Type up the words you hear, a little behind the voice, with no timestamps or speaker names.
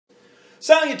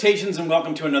Salutations and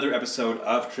welcome to another episode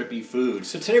of Trippy Food.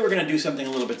 So today we're going to do something a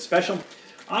little bit special.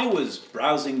 I was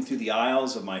browsing through the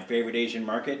aisles of my favorite Asian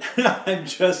market. I'm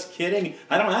just kidding.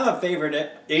 I don't have a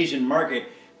favorite Asian market.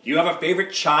 You have a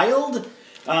favorite child?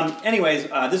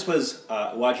 This was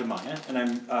Uwajimaya, and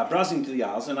I'm browsing through the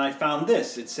aisles and I found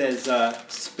this. It says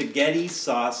spaghetti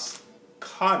sauce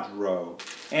cod roe.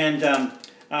 And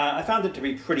I found it to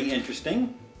be pretty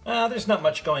interesting. There's not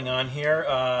much going on here.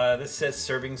 This says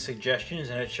serving suggestions,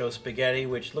 and it shows spaghetti,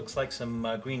 which looks like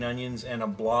some green onions and a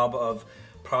blob of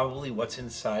probably what's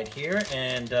inside here.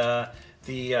 And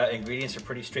the ingredients are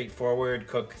pretty straightforward.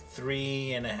 Cook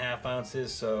 3.5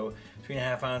 ounces, so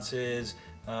 3.5 ounces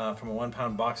from a 1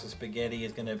 pound box of spaghetti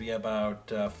is going to be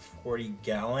about 40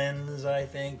 gallons, I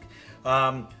think.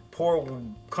 Pour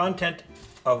content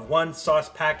of 1 sauce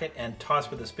packet and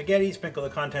toss with the spaghetti. Sprinkle the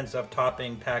contents of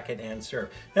topping packet and serve.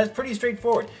 That's pretty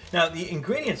straightforward. Now the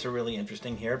ingredients are really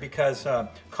interesting here because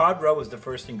cod roe is the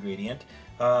first ingredient.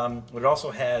 It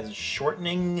also has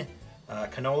shortening,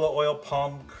 canola oil,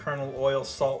 palm kernel oil,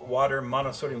 salt, water,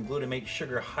 monosodium glutamate,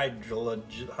 sugar,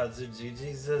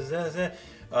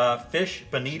 fish,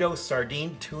 bonito,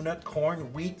 sardine, tuna,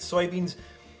 corn, wheat, soybeans,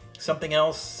 something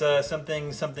else,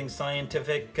 something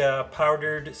scientific,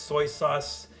 powdered soy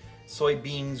sauce,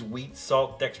 soybeans, wheat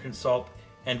salt, dextrin salt,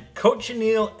 and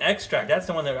cochineal extract. That's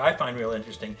the one that I find real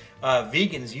interesting.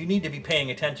 Vegans, you need to be paying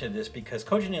attention to this because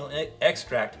cochineal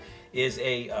extract is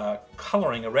a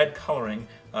coloring, a red coloring.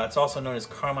 It's also known as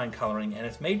carmine coloring, and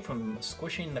it's made from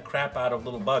squishing the crap out of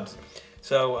little bugs.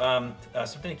 So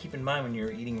something to keep in mind when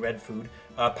you're eating red food.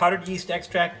 Powdered yeast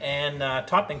extract and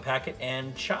topping packet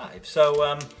and chive.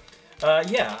 So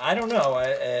yeah, I don't know.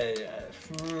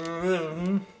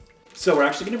 So we're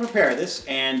actually going to prepare this,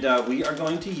 and we are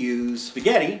going to use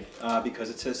spaghetti because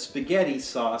it says spaghetti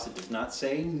sauce. It does not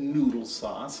say noodle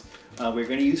sauce. We're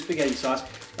going to use spaghetti sauce.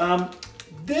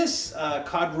 This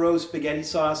cod roe spaghetti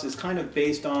sauce is kind of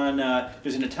based on,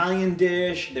 there's an Italian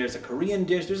dish, there's a Korean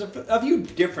dish, there's a few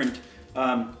different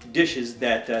dishes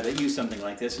that use something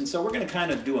like this, and so we're going to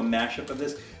kind of do a mashup of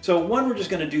this. So one we're just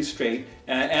going to do straight.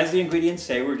 As the ingredients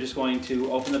say, we're just going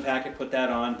to open the packet, put that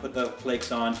on, put the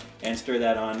flakes on, and stir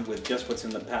that on with just what's in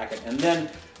the packet. And then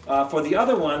for the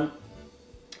other one,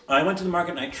 I went to the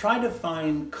market and I tried to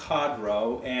find cod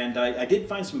roe, and I did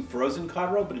find some frozen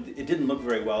cod roe, but it didn't look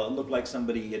very well. It looked like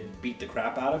somebody had beat the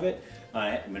crap out of it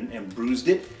and bruised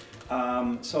it.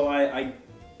 So I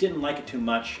didn't like it too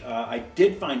much. I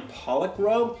did find pollock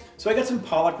roe, so I got some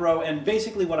pollock roe, and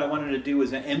basically what I wanted to do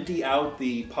is empty out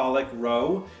the pollock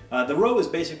roe. The roe is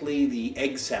basically the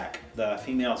egg sac, the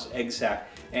female's egg sac,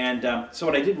 and so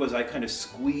what I did was I kind of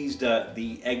squeezed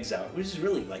the eggs out, which is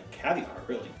really like caviar,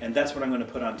 really. And that's what I'm going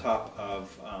to put on top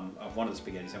of one of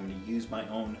the spaghettis. I'm going to use my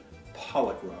own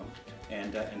pollock roe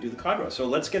and do the cod roe. So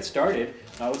let's get started.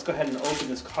 Let's go ahead and open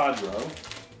this cod roe.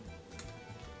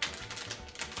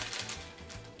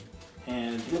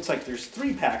 And it looks like there's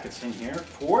 3 packets in here.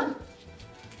 4.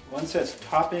 One says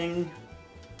topping,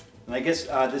 and I guess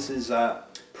this is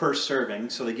per serving,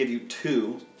 so they give you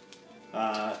 2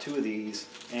 of these,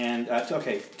 and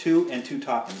okay, 2 and 2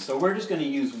 toppings. So we're just going to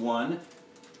use one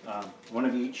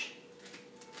of each.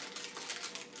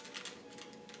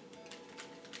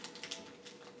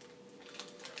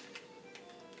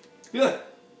 Good.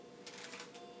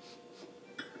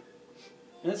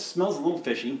 And it smells a little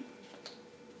fishy.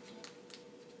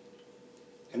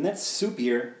 And that's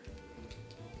soupier.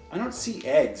 I don't see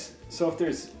eggs, so if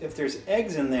there's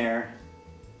eggs in there,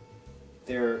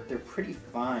 they're pretty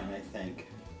fine, I think.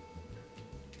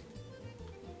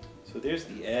 So there's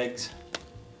the eggs,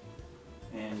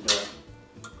 and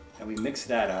we mix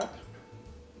that up.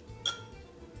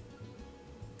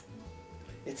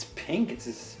 It's pink. It's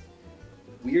this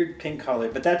weird pink color,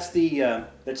 but that's the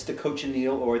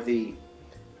cochineal or the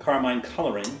carmine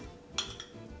coloring.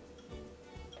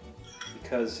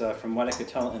 Because from what I could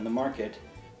tell in the market,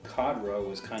 cod roe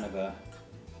was kind of a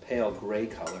pale gray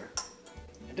color.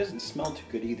 It doesn't smell too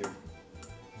good either.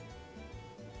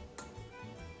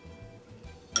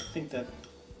 I think that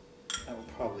will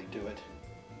probably do it.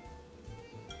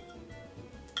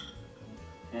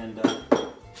 And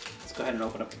let's go ahead and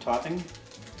open up the topping.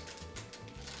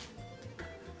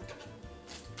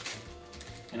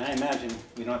 And I imagine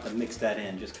we don't have to mix that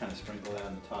in, just kind of sprinkle that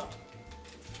on the top.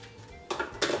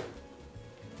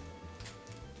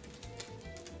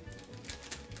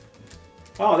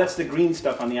 Oh, that's the green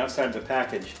stuff on the outside of the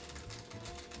package.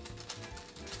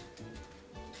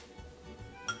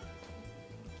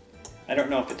 I don't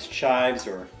know if it's chives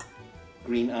or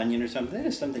green onion or something. It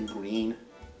is something green.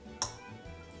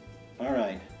 All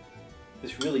right.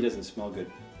 This really doesn't smell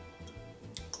good.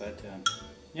 But,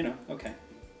 you know, okay,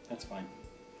 that's fine.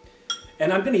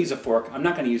 And I'm going to use a fork. I'm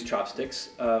not going to use chopsticks.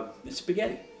 It's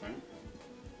spaghetti, right?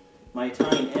 My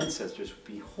Italian ancestors would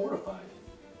be horrified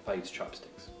if I used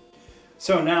chopsticks.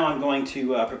 So now I'm going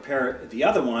to prepare the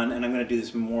other one, and I'm going to do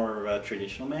this more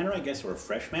traditional manner, I guess, or a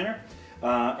fresh manner.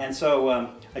 And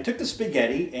so I took the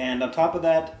spaghetti, and on top of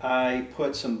that I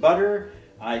put some butter,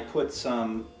 I put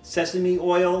some sesame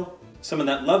oil, some of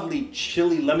that lovely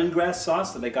chili lemongrass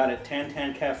sauce that I got at Tan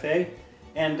Tan Cafe,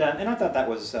 and I thought that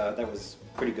was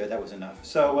pretty good. That was enough.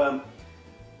 So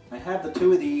I have the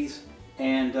two of these,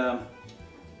 and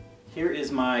here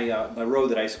is my the roe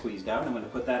that I squeezed out. I'm going to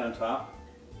put that on top.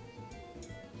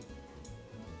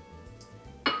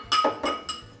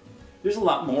 There's a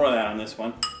lot more of that on this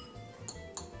one,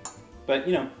 but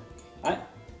you know,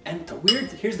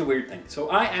 here's the weird thing. So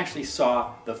I actually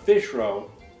saw the fish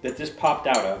roe that this popped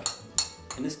out of,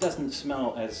 and this doesn't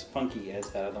smell as funky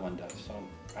as that other one does. So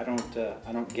I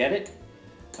don't get it.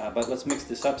 But let's mix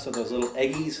this up so those little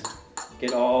eggies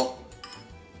get all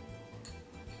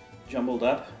jumbled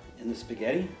up in the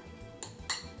spaghetti.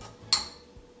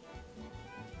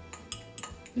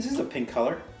 This is a pink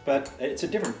color, but it's a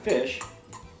different fish.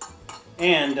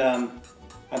 And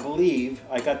I believe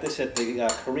I got this at the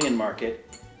Korean market,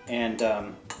 and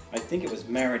I think it was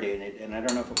marinated, and I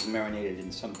don't know if it was marinated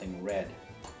in something red,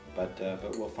 but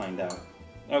we'll find out.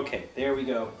 Okay, there we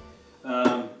go.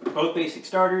 Both basic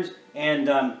starters,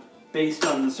 and based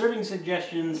on the serving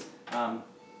suggestions,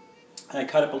 I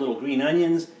cut up a little green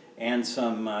onions and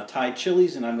some Thai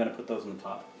chilies, and I'm going to put those on the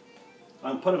top.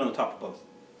 I'll put it on the top of both.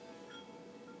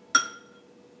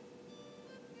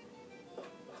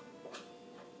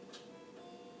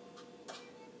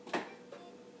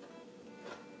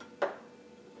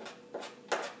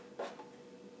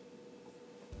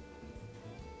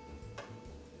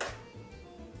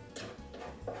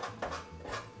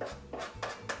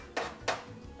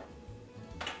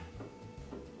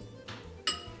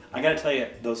 I gotta tell you,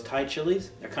 those Thai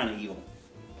chilies, they're kind of evil.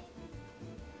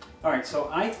 Alright, so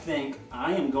I think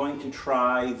I am going to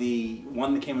try the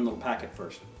one that came in a little packet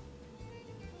first.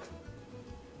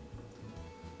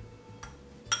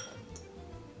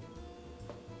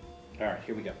 Alright,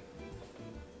 here we go.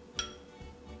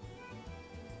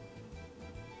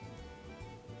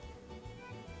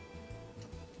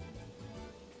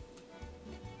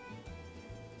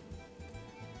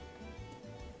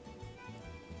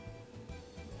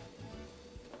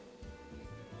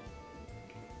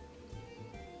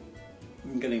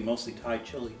 I'm getting mostly Thai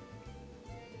chili.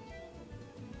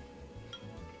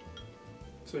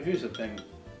 So here's the thing.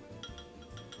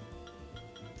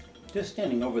 Just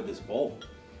standing over this bowl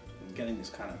and getting this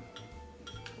kind of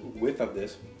whiff of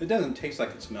this, it doesn't taste like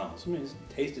it smells. I mean,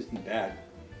 the taste isn't bad.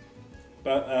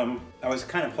 But I was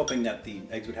kind of hoping that the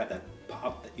eggs would have that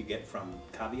pop that you get from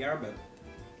caviar, but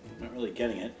I'm not really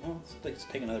getting it. Well, let's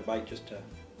take another bite just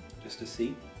to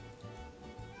see.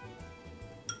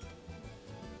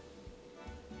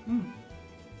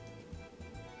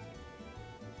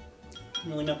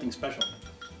 Really nothing special.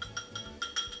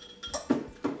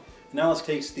 Now let's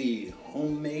taste the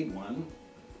homemade one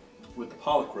with the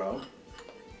pollock roe.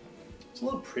 It's a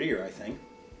little prettier, I think.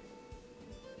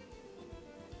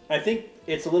 I think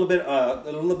it's a little bit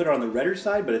on the redder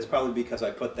side, but it's probably because I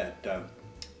put that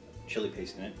chili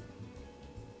paste in it.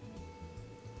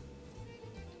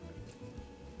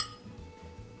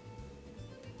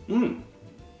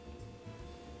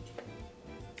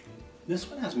 This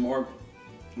one has more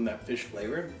from that fish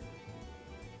flavor.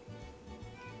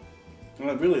 And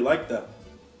I really like the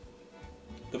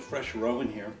fresh roe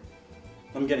in here.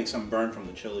 I'm getting some burn from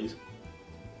the chilies.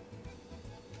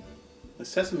 The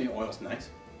sesame oil is nice.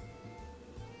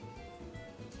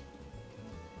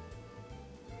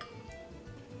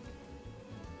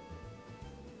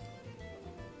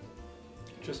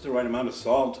 Just the right amount of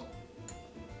salt.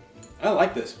 I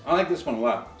like this. I like this one a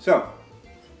lot. So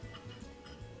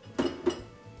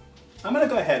I'm going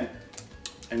to go ahead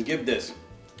and give this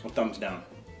a thumbs down.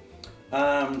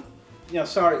 You know,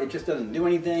 sorry, it just doesn't do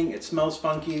anything. It smells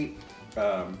funky.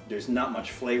 There's not much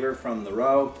flavor from the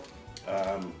roe.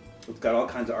 It's got all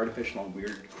kinds of artificial and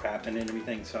weird crap in it and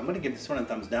everything. So I'm going to give this one a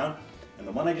thumbs down. And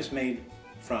the one I just made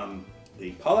from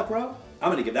the pollock roe, I'm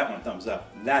going to give that one a thumbs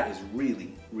up. That is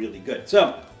really, really good.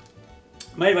 So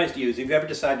my advice to you is if you ever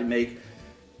decide to make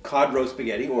cod roe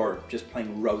spaghetti or just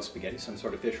plain roe spaghetti, some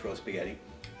sort of fish roe spaghetti,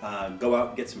 go out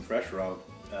and get some fresh roe,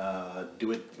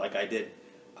 do it like I did,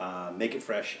 make it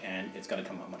fresh, and it's going to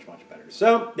come out much, much better.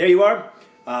 So there you are.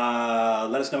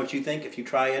 Let us know what you think. If you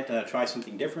try it, try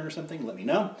something different or something, let me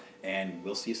know, and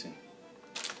we'll see you soon.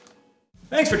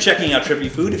 Thanks for checking out Trippy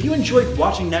Food. If you enjoyed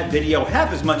watching that video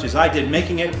half as much as I did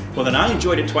making it, well then I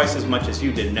enjoyed it twice as much as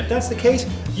you did. And if that's the case,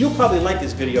 you'll probably like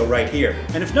this video right here.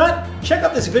 And if not, check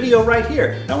out this video right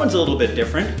here. That one's a little bit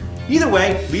different. Either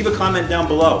way, leave a comment down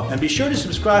below. And be sure to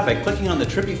subscribe by clicking on the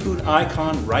Trippy Food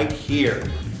icon right here.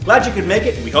 Glad you could make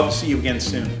it, and we hope to see you again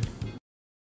soon.